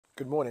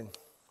Good morning.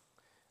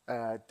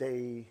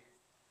 Day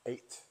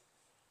 8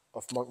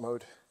 of monk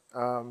mode.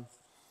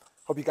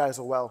 Hope you guys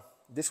are well.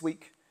 This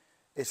week,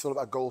 it's all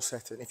about goal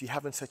setting. If you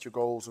haven't set your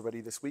goals already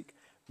this week,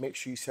 make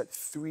sure you set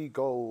 3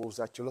 goals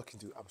that you're looking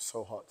to. I'm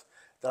so hot.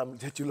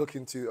 That you're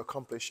looking to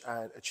accomplish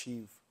and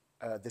achieve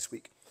this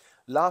week.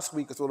 Last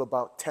week was all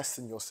about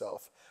testing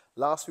yourself.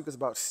 Last week was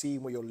about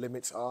seeing where your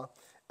limits are.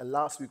 And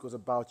last week was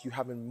about you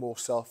having more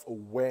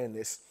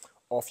self-awareness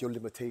of your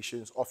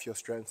limitations, of your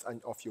strengths,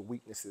 and of your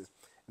weaknesses.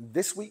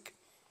 This week,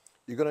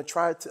 you're going to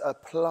try to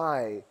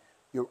apply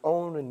your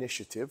own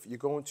initiative. You're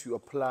going to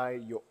apply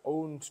your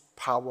own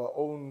power,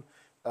 own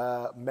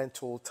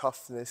mental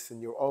toughness,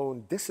 and your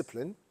own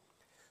discipline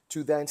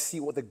to then see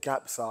what the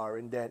gaps are.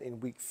 And then in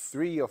week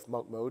 3 of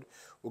monk mode,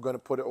 we're going to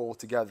put it all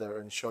together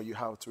and show you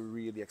how to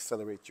really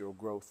accelerate your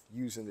growth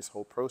using this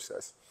whole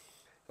process.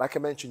 Like I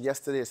mentioned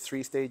yesterday, it's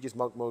 3 stages: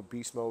 monk mode,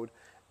 beast mode,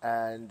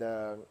 and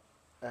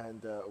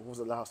what was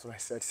the last one I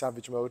said?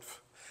 Savage mode.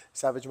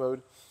 Savage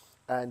mode.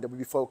 And we'll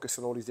be focused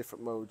on all these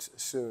different modes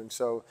soon.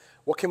 So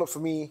what came up for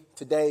me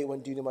today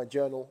when doing my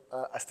journal,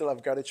 I still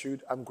have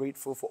gratitude. I'm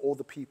grateful for all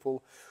the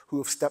people who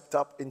have stepped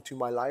up into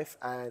my life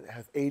and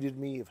have aided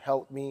me, have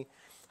helped me,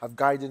 have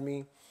guided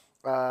me.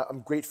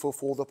 I'm grateful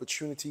for all the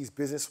opportunities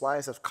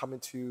business-wise that have come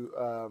into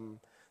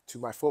to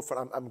my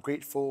forefront. I'm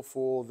grateful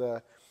for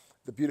the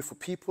beautiful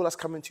people that's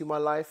come into my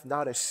life.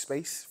 Now there's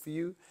space for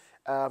you.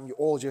 You're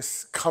all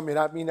just coming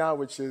at me now,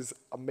 which is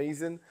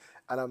amazing.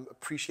 And I'm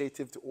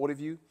appreciative to all of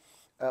you.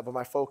 But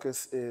my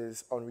focus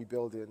is on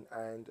rebuilding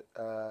and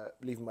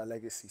leaving my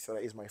legacy. So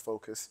that is my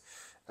focus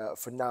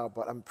for now.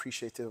 But I'm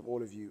appreciative of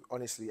all of you.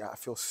 Honestly, I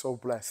feel so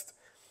blessed.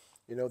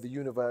 You know, the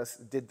universe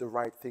did the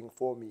right thing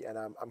for me, and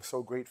I'm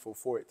so grateful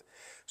for it.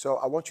 So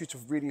I want you to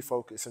really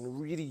focus and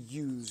really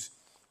use,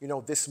 you know,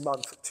 this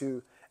month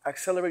to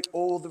accelerate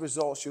all the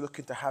results you're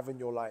looking to have in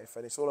your life.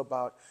 And it's all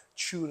about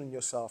tuning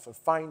yourself and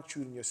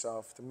fine-tuning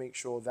yourself to make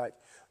sure that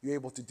you're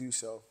able to do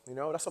so. You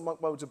know, that's what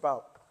monk mode's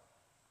about.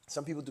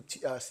 Some people do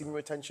semen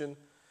retention.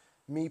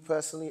 Me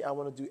personally, I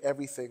want to do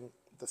everything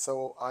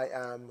so I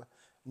am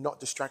not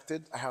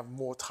distracted. I have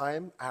more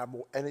time. I have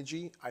more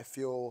energy. I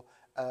feel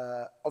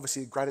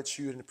obviously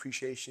gratitude and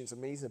appreciation is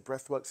amazing. The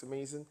breath work's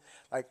amazing.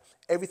 Like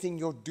everything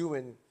you're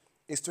doing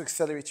is to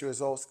accelerate your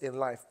results in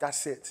life.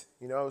 That's it.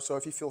 You know. So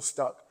if you feel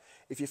stuck,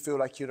 if you feel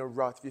like you're in a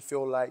rut, if you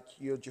feel like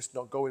you're just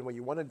not going where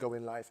you want to go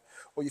in life,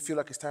 or you feel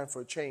like it's time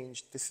for a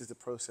change, this is the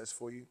process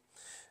for you.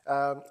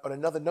 On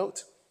another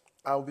note,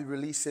 I'll be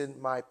releasing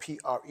my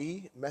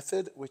PRE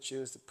method, which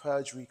is the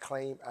Purge,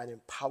 Reclaim, and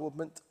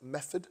Empowerment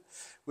method,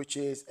 which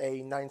is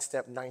a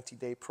 9-step,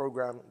 90-day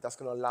program that's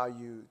going to allow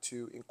you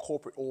to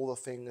incorporate all the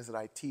things that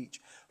I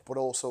teach, but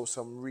also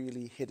some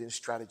really hidden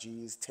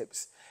strategies,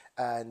 tips,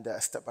 and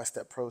a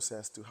step-by-step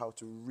process to how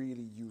to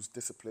really use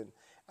discipline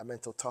and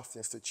mental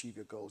toughness to achieve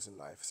your goals in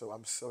life. So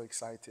I'm so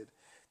excited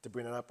to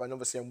bring it up. And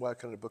obviously I'm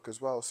working on the book as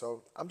well.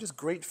 So I'm just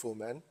grateful,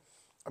 man.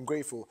 I'm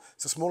grateful.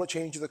 So smaller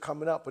changes are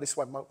coming up, but this is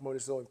why monk mode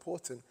is so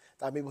important,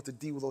 that I'm able to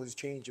deal with all these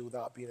changes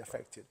without being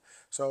affected.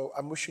 So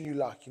I'm wishing you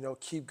luck. You know,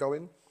 keep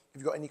going. If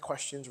you've got any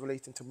questions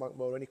relating to monk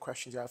mode, or any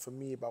questions you have for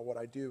me about what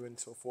I do and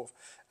so forth,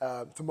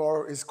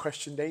 tomorrow is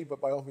question day,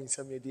 but by all means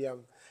send me a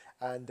DM,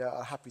 and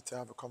I'm happy to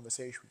have a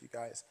conversation with you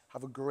guys.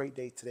 Have a great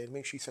day today, and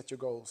make sure you set your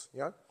goals.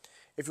 Yeah.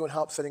 If you want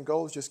help setting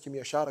goals, just give me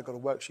a shout. I've got a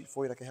worksheet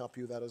for you that can help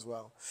you with that as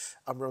well.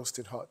 I'm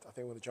roasting hot. I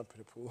think I'm going to jump in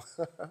the pool.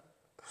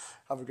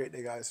 Have a great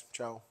day, guys.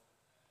 Ciao.